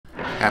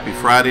Happy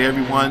Friday,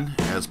 everyone.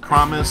 As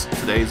promised,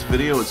 today's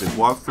video is a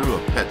walkthrough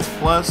of Pets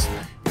Plus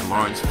in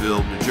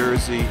Lawrenceville, New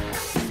Jersey.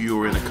 If you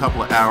were in a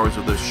couple of hours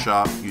of this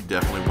shop, you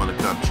definitely want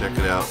to come check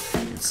it out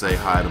and say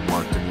hi to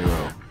Mark De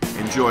Niro.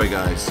 Enjoy,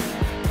 guys.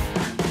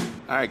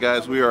 Alright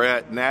guys, we are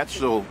at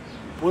Natural,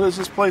 what is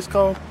this place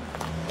called?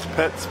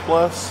 Pets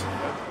Plus?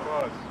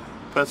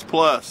 Pets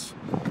Plus.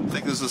 I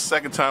think this is the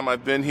second time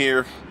I've been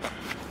here.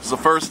 This is the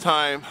first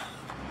time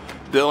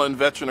Dylan,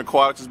 Veteran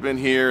Aquatics, has been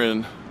here,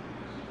 and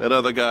that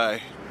other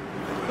guy.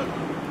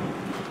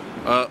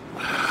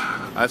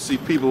 I see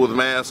people with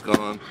masks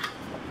on.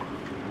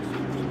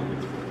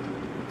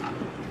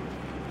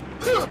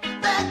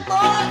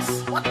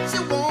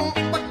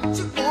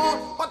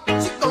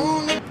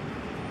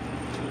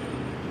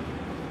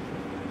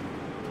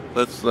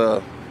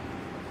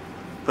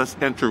 Let's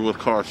enter with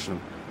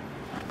caution.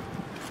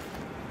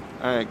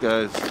 All right,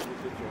 guys.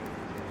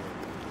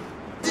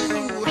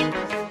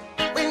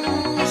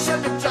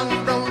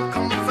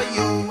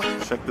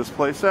 Check this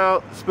place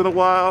out. It's been a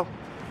while.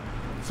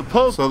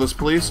 So this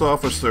police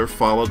officer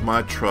followed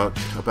my truck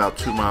about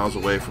 2 miles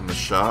away from the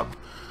shop,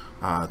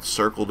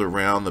 circled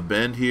around the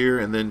bend here,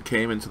 and then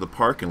came into the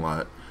parking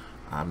lot.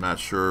 I'm not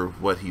sure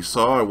what he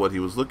saw or what he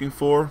was looking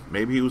for.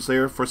 Maybe he was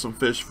there for some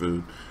fish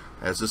food,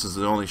 as this is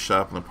the only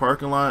shop in the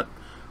parking lot.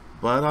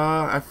 But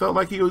I felt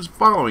like he was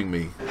following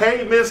me.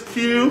 Hey, Miss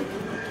Q.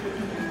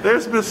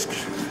 There's Miss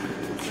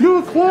Q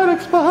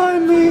Aquatics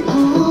behind me.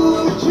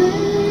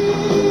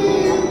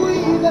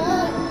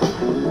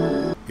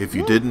 If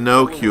you didn't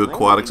know, Q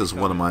Aquatics is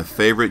one of my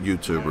favorite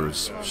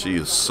YouTubers. She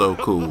is so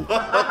cool.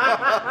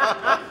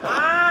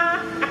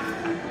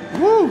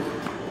 Woo!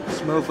 It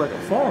smells like a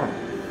farm.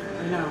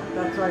 I know,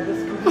 that's why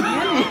this could be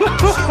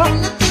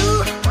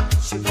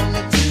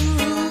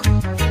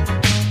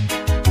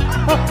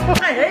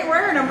I hate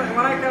wearing them, but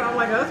when I go, I'm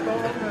like, let's go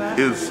over that.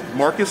 Is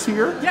Marcus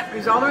here? Yep,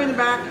 he's all the way in the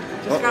back.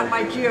 Just got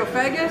my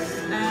Geophagus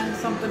and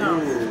something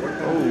else.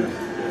 Oh.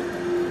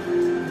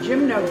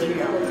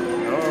 Gymno-Geo.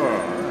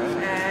 Oh.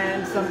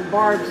 And some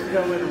barbs to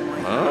go with them.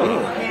 Like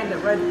panda,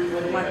 red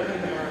and black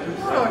panda barbs. I'm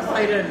so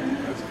excited.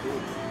 That's cool.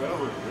 That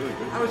was really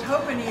good. I was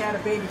hoping he had a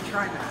baby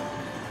trimat.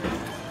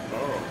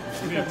 Oh,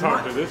 you need to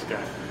talk to this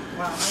guy.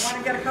 Well, I want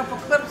to get a couple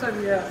clips of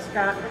you,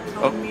 Scott,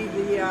 telling me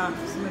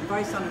some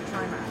advice on a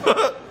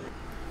trimat.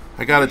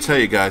 I gotta tell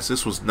you guys,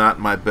 this was not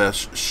my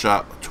best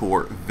shop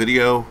tour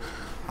video.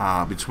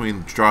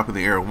 Between dropping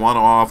the Air 1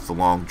 off, the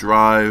long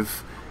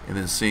drive, and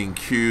then seeing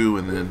Q,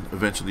 and then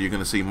eventually you're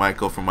going to see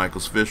Michael from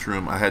Michael's Fish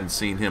Room. I hadn't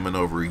seen him in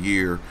over a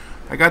year.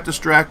 I got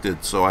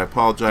distracted, so I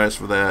apologize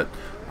for that.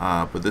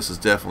 But this is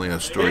definitely a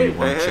story you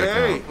want to check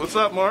out. What's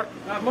up, Mark?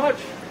 Not much.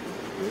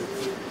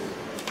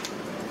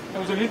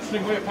 That was an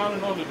interesting way of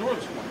pounding on the door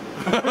this morning.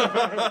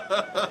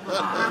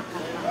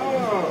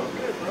 Oh,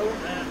 good, bro.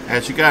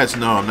 As you guys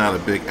know, I'm not a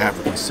big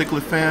African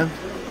cichlid fan,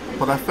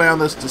 but I found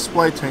this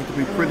display tank to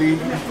be pretty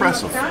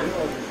impressive.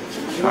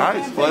 Hi,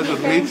 it's a pleasure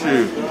to meet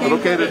you. Is it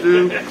okay to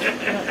do?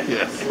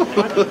 Yes. You're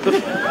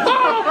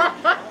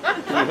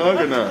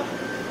hugging her.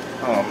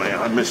 Oh man,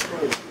 I missed you.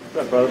 What's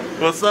up, brother?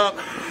 What's up?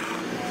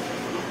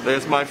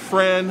 There's my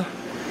friend,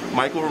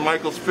 Michael from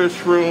Michael's Fish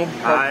Room.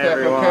 Hi,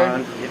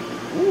 everyone.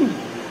 Ooh,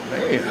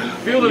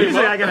 man.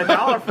 Usually I get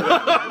 $1 for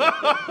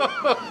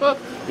that.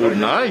 You're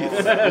nice.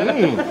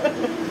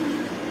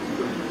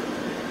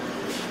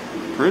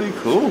 Pretty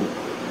cool.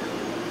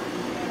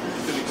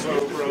 So,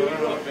 brother,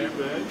 not too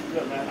bad.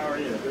 Good, man. How are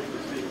you? Good to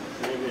see you.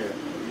 Same here.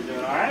 You doing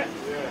all right?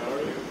 Yeah, how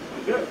are you?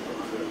 Good.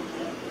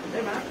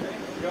 Hey, man.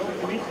 Go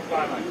with me.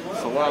 Bye, man.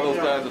 So while those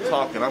guys are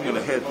talking, I'm going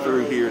to head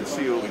through here and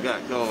see what we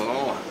got going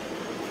on.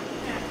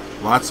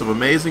 Lots of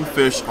amazing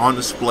fish on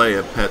display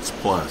at Pets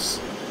Plus.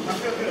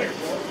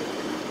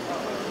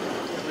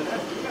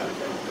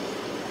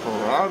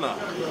 Piranha.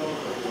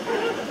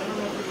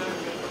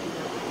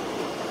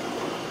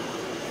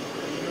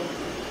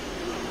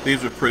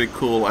 These are pretty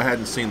cool. I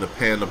hadn't seen the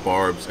panda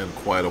barbs in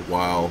quite a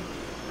while,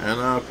 and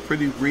a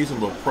pretty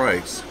reasonable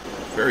price.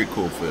 Very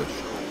cool fish.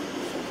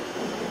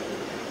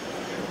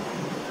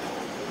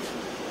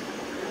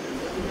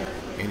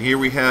 And here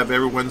we have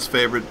everyone's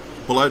favorite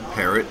blood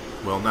parrot.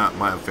 Well, not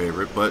my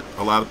favorite, but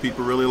a lot of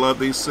people really love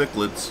these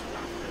cichlids.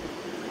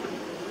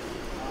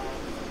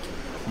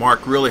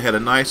 Mark really had a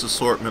nice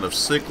assortment of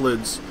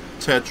cichlids,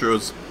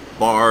 tetras,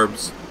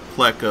 barbs,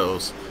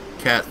 plecos,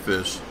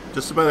 catfish.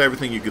 Just about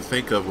everything you could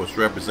think of was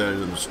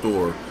represented in the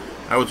store.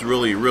 I was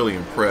really, really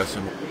impressed.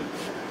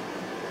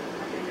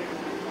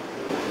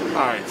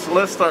 Alright, so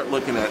let's start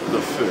looking at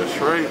the fish,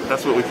 right?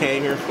 That's what we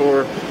came here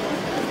for.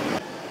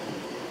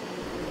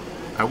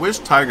 I wish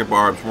tiger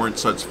barbs weren't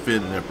such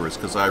fin nippers,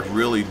 because I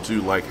really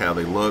do like how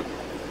they look,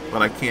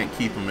 but I can't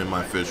keep them in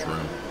my fish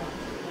room.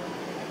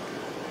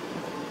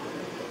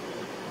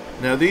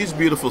 Now these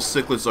beautiful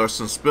cichlids are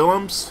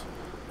Senspillums.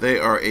 They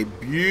are a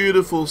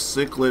beautiful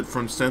cichlid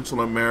from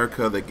Central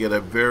America. They get a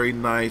very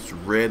nice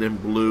red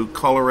and blue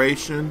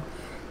coloration.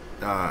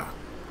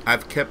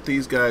 I've kept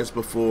these guys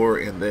before,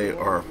 and they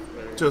are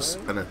just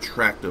an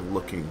attractive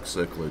looking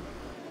cichlid.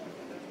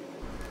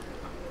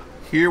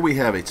 Here we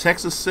have a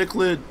Texas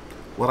cichlid,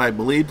 what I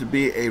believe to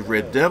be a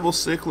red devil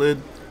cichlid,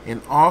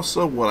 and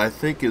also what I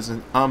think is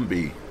an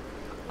umbi.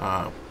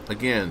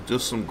 Again,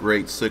 just some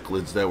great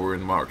cichlids that were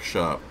in Mark's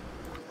shop.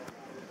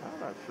 I'm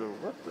not sure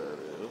what that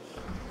is.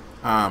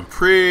 I'm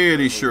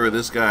pretty sure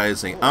this guy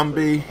is an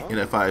umbi, and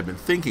if I had been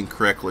thinking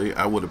correctly,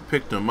 I would have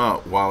picked him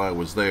up while I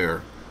was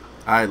there.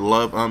 I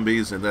love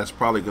umbies, and that's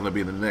probably going to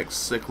be the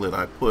next cichlid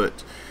I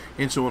put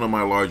into one of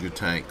my larger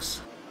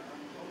tanks.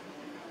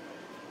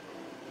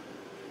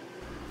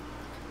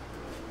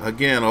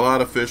 Again, a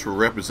lot of fish were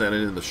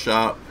represented in the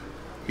shop.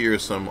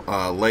 Here's some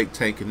Lake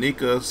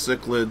Tanganyika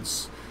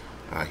cichlids.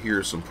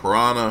 Here's some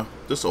piranha.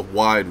 Just a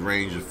wide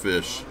range of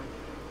fish.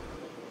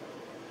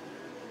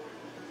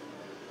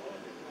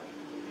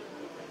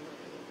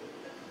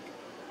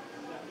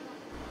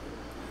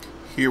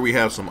 Here we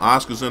have some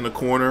Oscars in the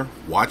corner.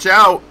 Watch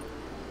out!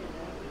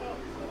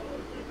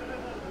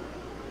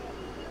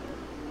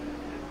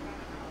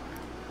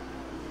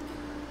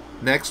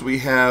 Next we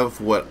have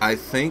what I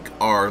think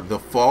are the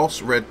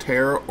false red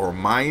terror or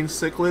Mayan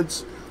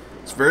cichlids.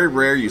 It's very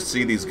rare you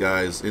see these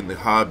guys in the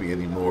hobby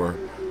anymore,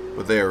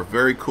 but they are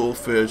very cool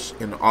fish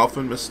and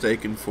often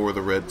mistaken for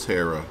the red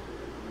terror.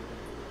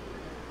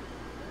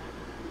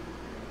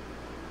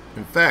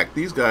 In fact,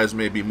 these guys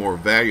may be more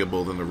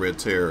valuable than the red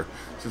terror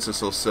since they're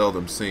so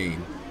seldom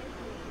seen.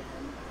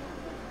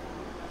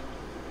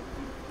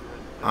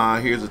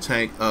 Here's a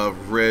tank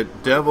of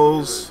red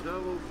devils,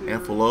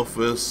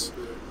 Amphilophus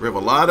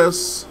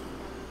rivulatus.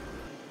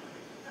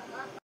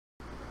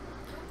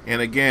 And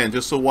again,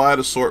 just a wide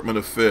assortment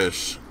of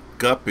fish.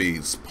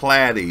 Guppies,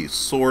 platies,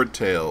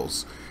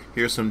 swordtails.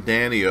 Here's some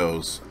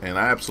danios, and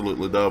I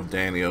absolutely love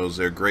danios.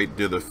 They're great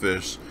dither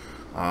fish,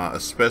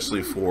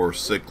 especially for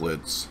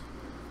cichlids.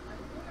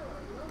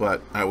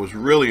 But I was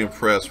really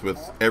impressed with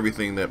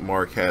everything that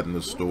Mark had in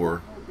the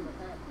store.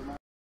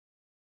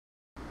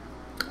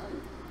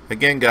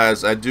 Again,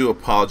 guys, I do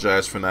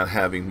apologize for not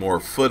having more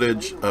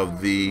footage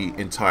of the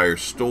entire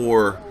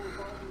store.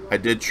 I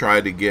did try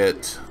to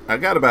get, I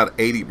got about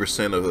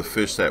 80% of the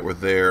fish that were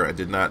there. I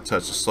did not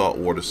touch the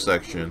saltwater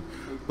section.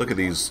 Look at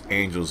these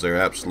angels,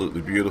 they're absolutely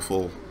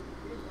beautiful.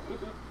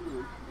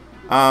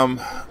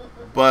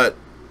 But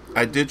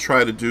I did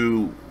try to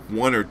do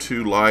 1 or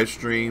 2 live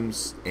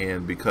streams,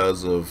 and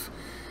because of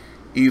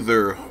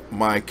either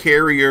my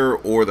carrier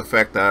or the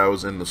fact that I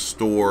was in the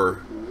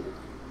store,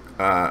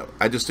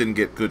 I just didn't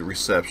get good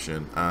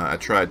reception. I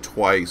tried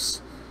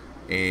twice,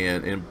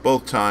 and in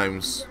both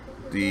times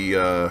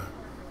the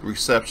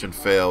reception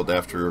failed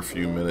after a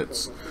few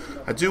minutes.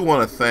 I do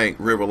want to thank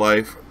River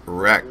Life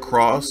Rack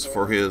Cross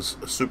for his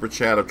super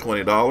chat of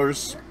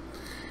 $20,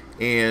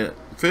 and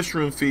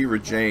Fishroom Fever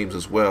James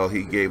as well.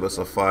 He gave us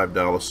a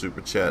 $5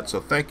 super chat. So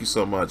thank you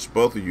so much,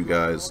 both of you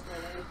guys,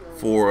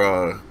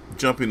 for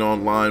jumping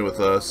online with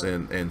us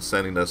and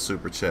sending us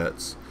super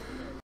chats.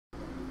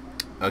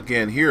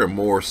 Again, here are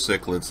more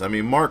cichlids. I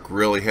mean, Mark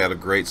really had a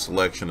great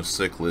selection of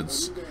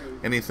cichlids.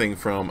 Anything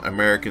from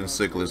American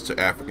cichlids to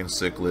African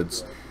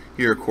cichlids.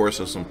 Here, of course,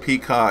 are some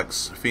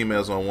peacocks.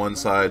 Females on one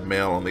side,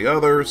 male on the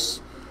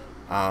others.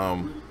 I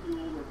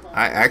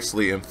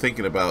actually am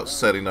thinking about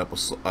setting up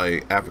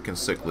a African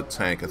cichlid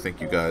tank. I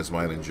think you guys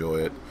might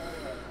enjoy it.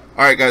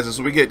 Alright guys,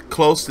 as we get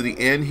close to the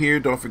end here,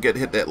 don't forget to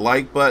hit that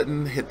like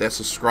button, hit that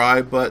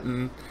subscribe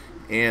button,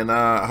 and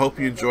I hope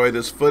you enjoy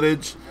this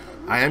footage.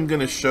 I am going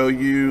to show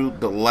you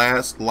the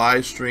last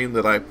live stream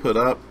that I put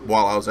up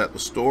while I was at the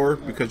store,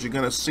 because you're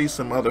going to see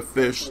some other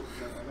fish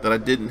that I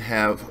didn't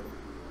have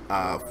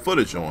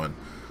footage on.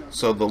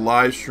 So the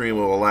live stream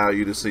will allow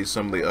you to see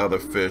some of the other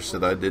fish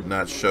that I did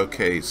not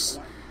showcase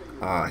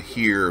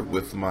here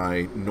with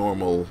my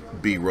normal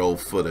B-roll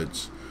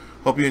footage.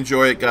 Hope you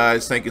enjoy it,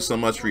 guys. Thank you so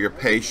much for your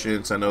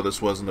patience. I know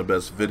this wasn't the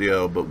best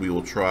video, but we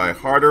will try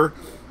harder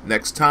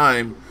next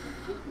time.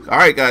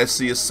 Alright guys,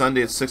 see you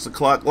Sunday at 6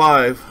 o'clock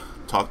live.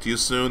 Talk to you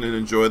soon and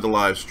enjoy the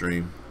live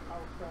stream.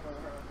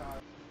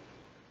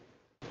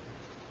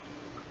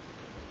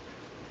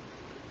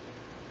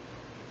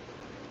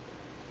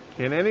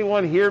 Can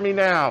anyone hear me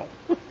now?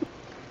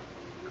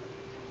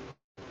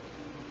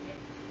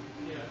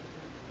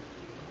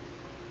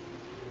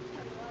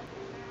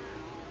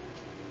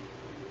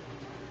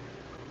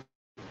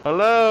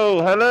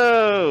 Hello,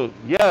 hello.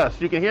 Yes,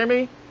 you can hear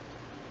me?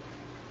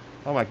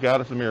 Oh my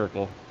God, it's a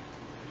miracle.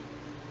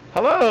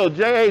 Hello,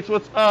 JH,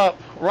 what's up?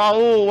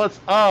 Raul, what's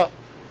up?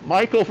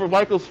 Michael from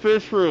Michael's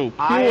Fish Room.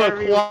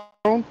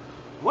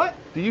 What?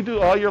 Do you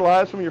do all your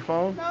lives from your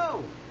phone?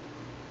 No.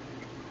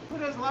 Who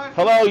does live?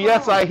 Hello,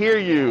 yes, I hear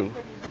you.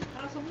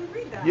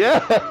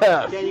 Yes.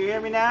 Can you hear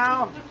me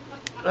now?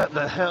 What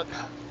the hell?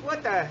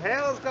 What the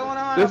hell is going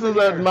on? This is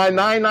my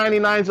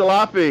 $9.99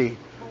 jalopy.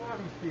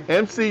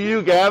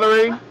 MCU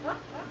gathering.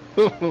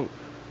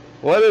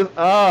 What is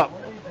up?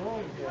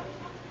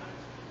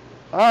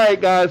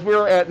 Alright guys,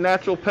 we're at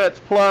Natural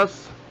Pets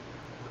Plus,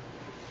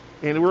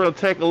 and we're going to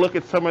take a look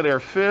at some of their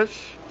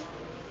fish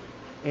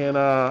and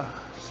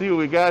see what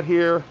we got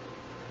here.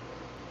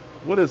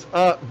 What is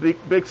up,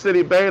 Big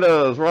City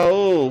Betas?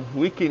 Raul,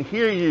 we can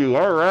hear you.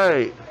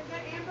 Alright. Is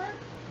that Amber?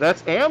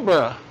 That's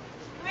Amber.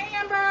 Hi,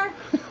 Amber.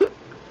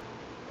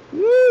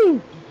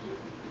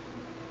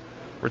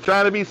 We're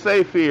trying to be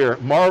safe here.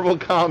 Marvel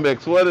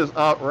Comics, what is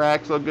up,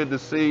 Rack? So good to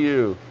see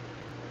you.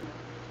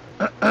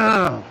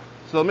 So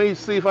let me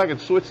see if I can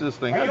switch this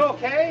thing. Are you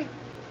okay?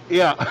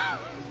 Yeah.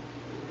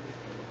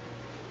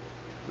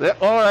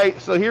 All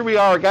right, so here we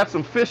are. Got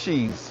some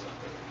fishies.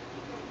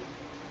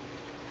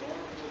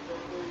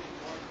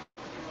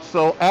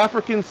 So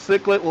African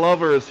cichlid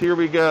lovers, here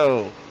we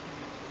go.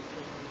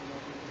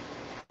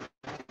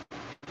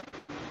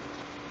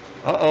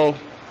 Uh-oh.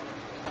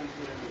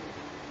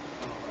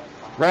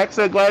 Rack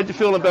said, glad you're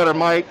feeling better,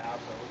 Mike.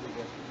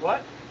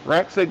 What?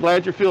 Rack said,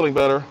 glad you're feeling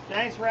better.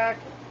 Thanks, Rack.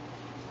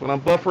 But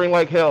I'm buffering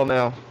like hell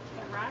now.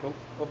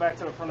 Go back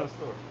to the front of the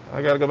store.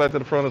 I gotta go back to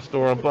the front of the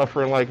store. I'm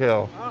buffering like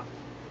hell. Oh.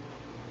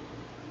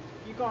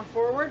 You going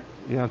forward?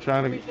 Yeah, I'm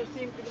trying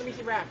Let me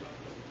see Rack.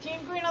 Team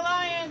Green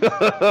Alliance!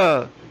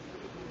 to.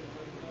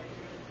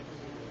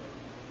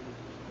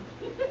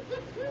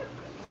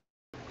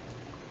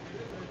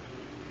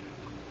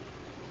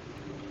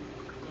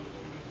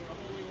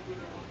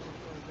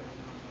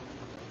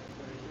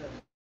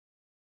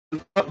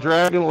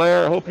 Dragon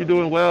Lair, I hope you're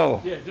doing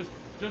well. Yeah, just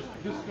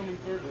coming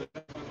through.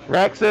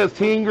 Rack says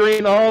Team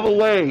Green all the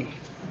way.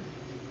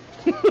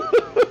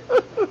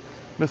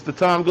 Mr.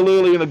 Tom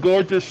Galooly in a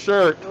gorgeous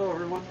shirt. Hello,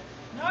 everyone.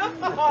 No!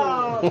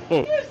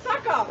 You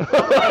sucker! It's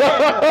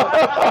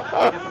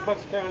the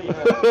Bucks County.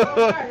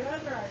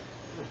 That's right.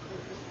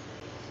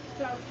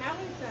 So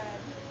Kelly said...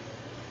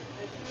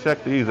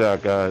 Check these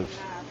out, guys.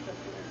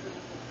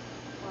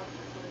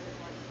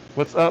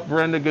 What's up,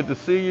 Brenda? Good to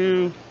see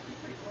you.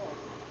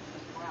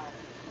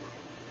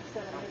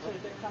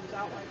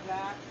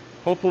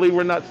 Hopefully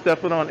we're not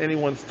stepping on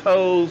anyone's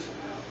toes,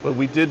 but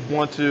we did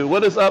want to.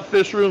 What is up,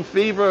 Fish Room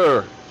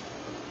Fever?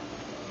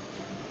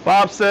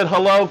 Bob said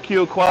hello,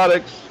 Q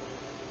Aquatics.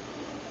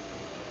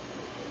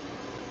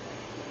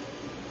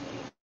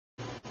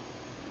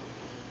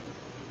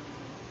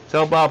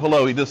 Tell Bob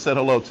hello. He just said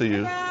hello to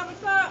you. Yeah,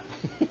 what's up?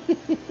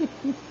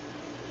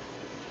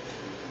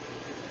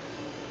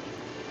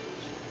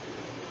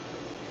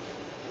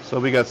 So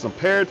we got some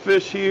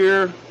parrotfish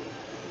here.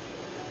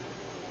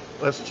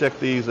 Let's check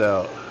these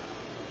out.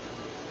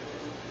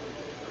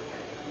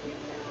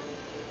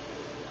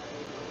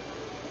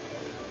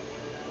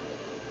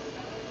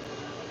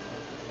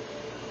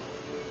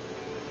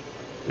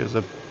 There's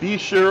a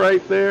Bisha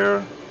right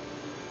there.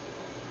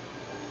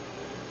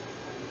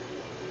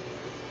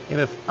 And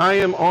if I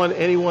am on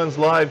anyone's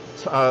live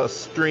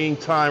stream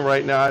time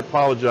right now, I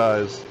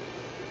apologize.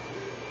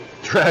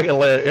 Dragon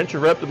Lair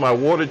interrupted my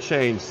water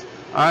change.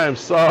 I am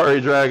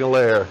sorry, Dragon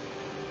Lair.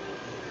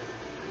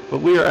 But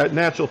we are at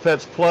Natural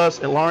Pets Plus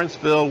in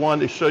Lawrenceville.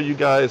 Wanted to show you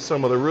guys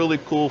some of the really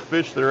cool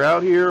fish that are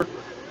out here.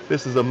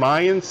 This is a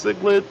Mayan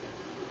cichlid.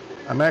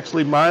 I'm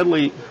actually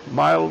mildly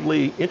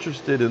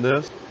interested in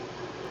this.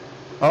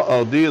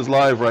 Uh-oh, D is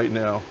live right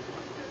now.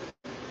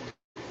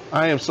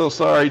 I am so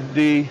sorry,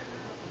 D.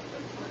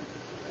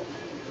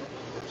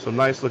 Some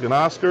nice looking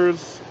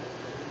Oscars.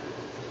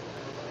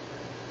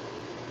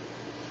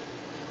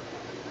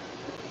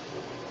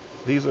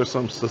 These are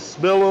some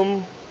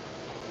Suspilum.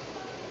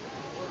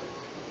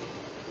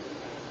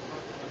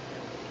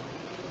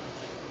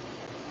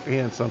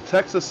 And some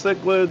Texas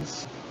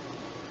cichlids.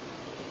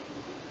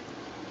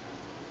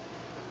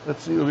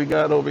 Let's see what we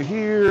got over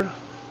here.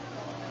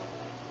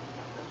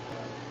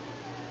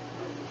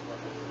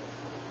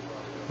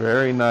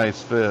 Very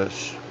nice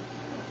fish.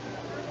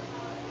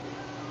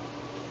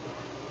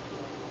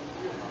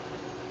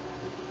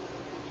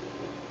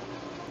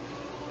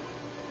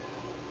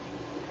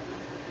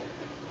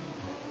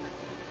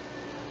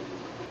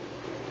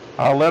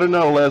 I'll let her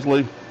know,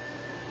 Leslie.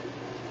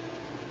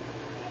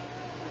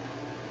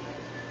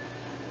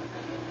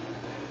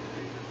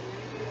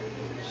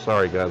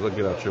 Sorry, guys. I'll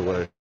get out your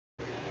way.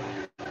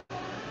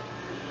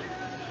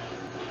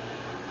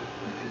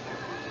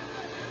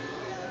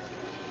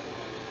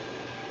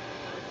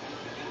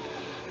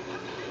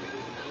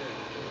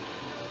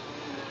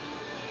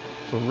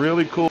 Some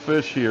really cool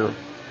fish here.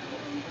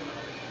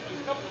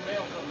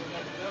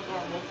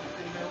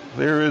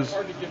 There is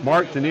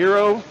Mark De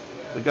Niro,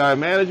 the guy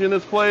managing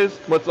this place.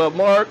 What's up,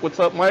 Mark?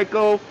 What's up,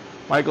 Michael?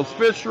 Michael's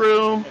Fish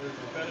Room.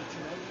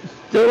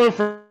 Dylan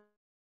from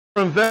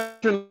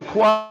Veteran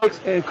Aquatics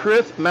and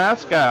Chris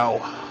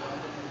Mascow.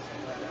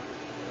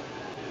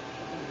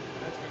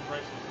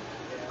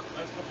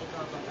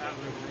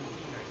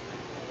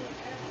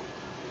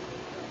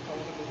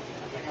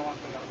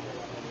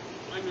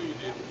 I knew you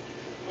did.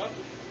 Well,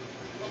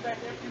 go back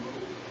after you move.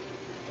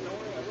 Don't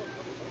worry, I will.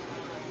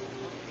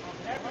 I'm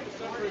happy to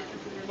separate you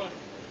from your money.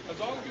 As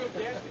long as you have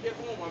gas to get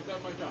home, I've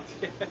done my job.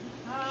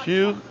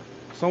 Hugh,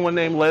 someone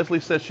named Leslie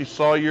said she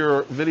saw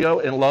your video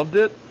and loved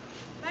it.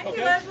 Thank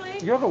you, Leslie.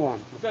 You're the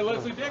one. Is that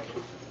Leslie Dick?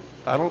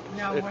 I don't.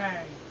 No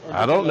way.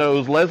 I don't know. It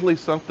was Leslie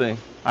something.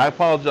 I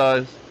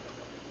apologize.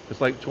 It's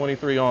like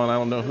 23 on. I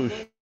don't know who.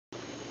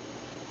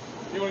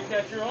 You want to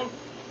catch your own?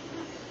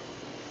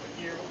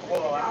 Will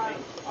allow me.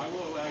 I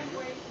will allow you.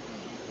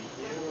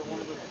 You're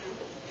one of the few.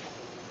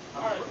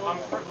 All right, well, I'm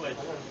privileged.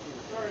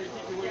 Sorry to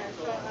keep you waiting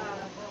so long.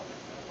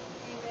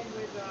 Came in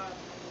with how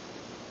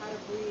to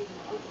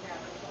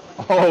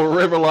Oh,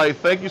 River Life,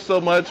 thank you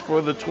so much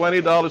for the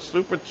 $20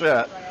 super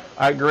chat.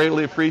 I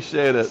greatly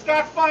appreciate it.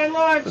 Scott's buying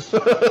lunch.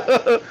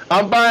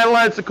 I'm buying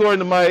lunch, according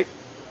to Mike.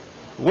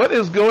 What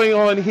is going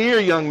on here,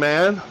 young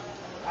man?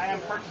 I am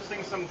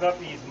purchasing some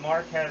guppies.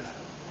 Mark has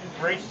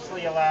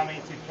graciously allowed me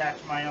to catch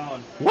my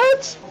own.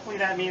 What? Hopefully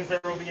that means there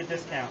will be a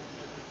discount.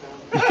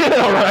 All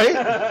right.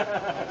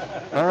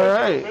 All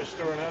right. Fish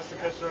store and has to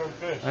catch their own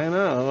fish. I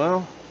know.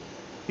 Well,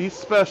 he's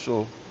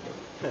special.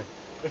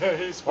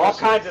 He's special. All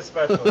kinds of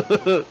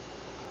special.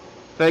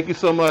 Thank you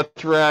so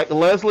much, Rack.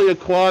 Leslie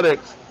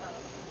Aquatics.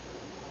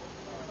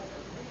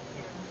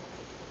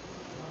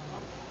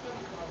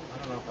 I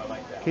don't know if I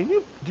like that.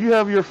 Do you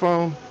have your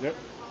phone? Yep.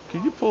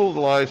 Can you pull the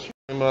live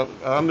stream up?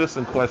 I'm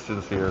missing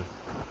questions here.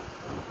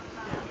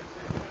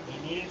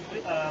 He needs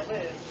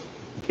Liz.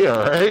 Yeah,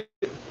 right?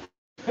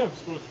 I'm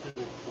supposed to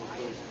be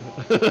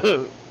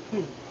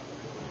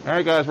All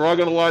right, guys, we're all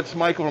going to watch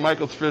Michael from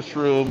Michael's Fish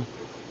Room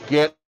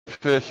get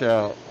fish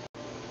out.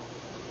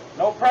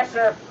 No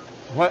pressure.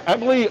 What, I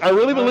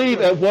really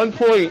believe at one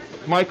point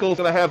Michael's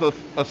going to have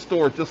a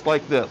store just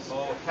like this,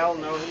 Oh, hell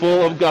no.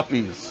 full of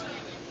guppies.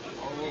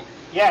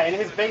 Yeah, in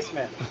his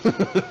basement.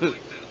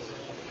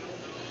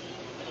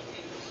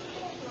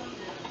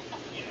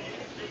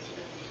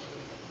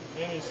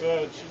 Annie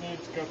said she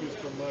needs guppies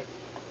from Mike.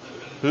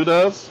 Who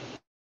does?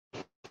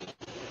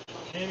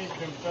 Annie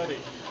Confetti.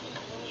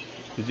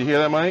 Did you hear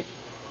that, Mike?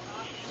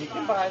 You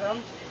can buy them.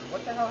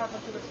 What the hell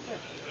happened to this fish?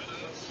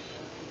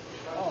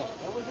 Oh,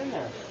 what was in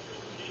there?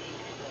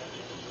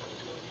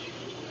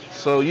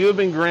 So you have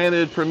been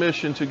granted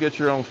permission to get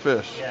your own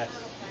fish. Yes.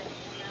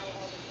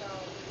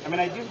 I mean,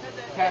 I do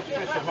catch fish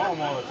at home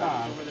all the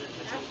time.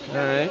 All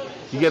right.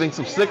 You getting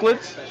some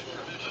cichlids?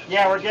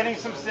 Yeah, we're getting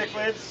some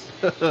cichlids.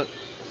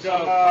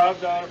 Got a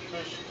 $5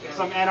 fish.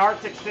 Some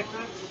Antarctic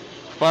cichlids.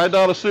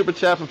 $5 super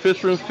chat from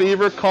Fish Room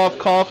Fever. Cough,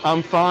 cough.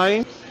 I'm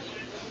fine.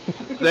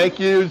 Thank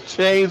you,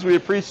 Chains. We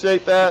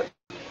appreciate that.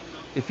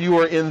 If you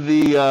are in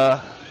the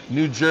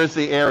New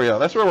Jersey area,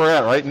 that's where we're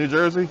at, right? New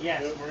Jersey?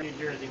 Yes, we're in New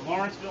Jersey.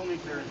 Lawrenceville, New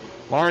Jersey.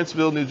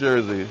 Lawrenceville, New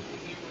Jersey.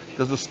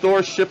 Does the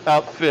store ship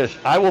out fish?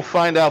 I will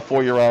find out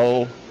for you,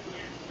 Raul.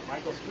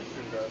 Michael's Fish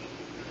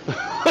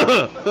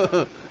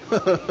does.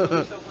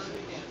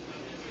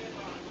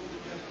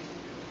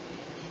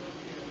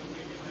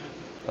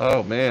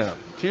 Oh man,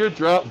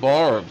 teardrop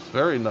barbs,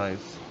 very nice.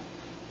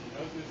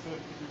 As they said,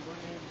 could you bring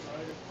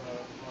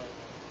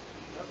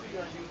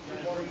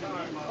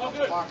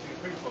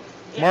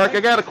inside? Mark, I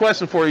got a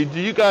question for you.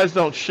 You guys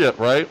don't ship,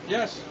 right?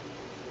 Yes,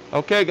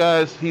 Okay,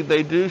 guys,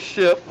 they do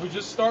ship. we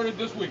just started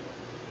this week.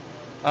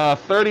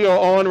 30 are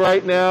on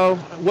right now.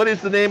 What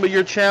is the name of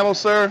your channel,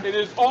 sir? It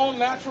is All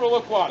Natural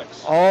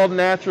Aquatics. All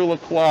Natural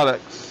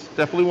Aquatics.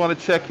 Definitely want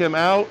to check him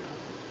out.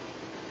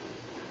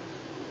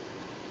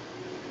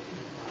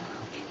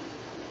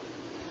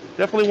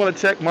 Definitely want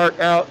to check Mark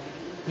out.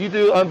 You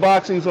do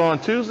unboxings on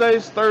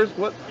Tuesdays, Thursdays,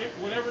 what?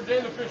 Whatever day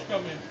the fish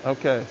come in.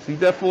 Okay, so you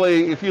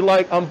definitely, if you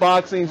like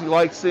unboxings, you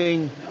like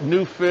seeing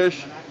new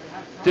fish,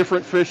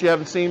 different fish you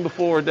haven't seen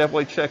before,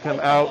 definitely check him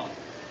out.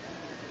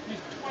 He's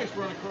twice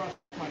run across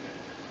my net.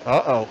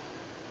 Uh-oh.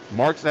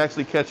 Mark's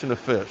actually catching a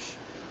fish.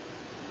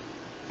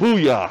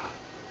 Booyah.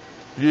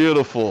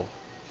 Beautiful.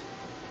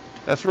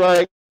 That's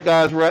right,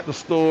 guys. We're at the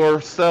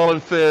store selling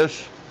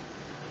fish,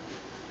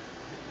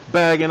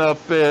 bagging up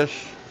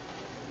fish,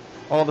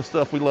 all the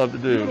stuff we love to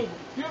do. Beautiful,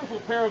 beautiful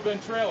pair of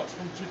ventrales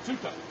from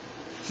Chituta.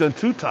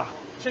 Chituta.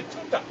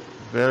 Chituta.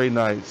 Very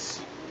nice.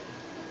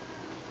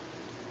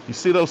 You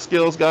see those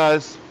skills,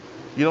 guys?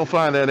 You don't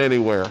find that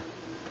anywhere.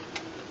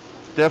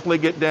 Definitely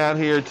get down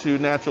here to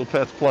Natural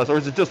Pets Plus, or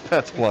is it just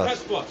Pets Plus?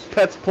 Pets Plus.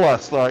 Pets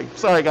Plus.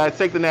 Sorry, guys.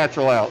 Take the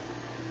natural out.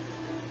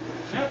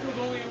 Natural's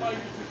only in my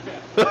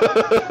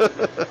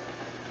YouTube channel.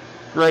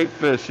 Great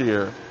fish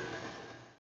here.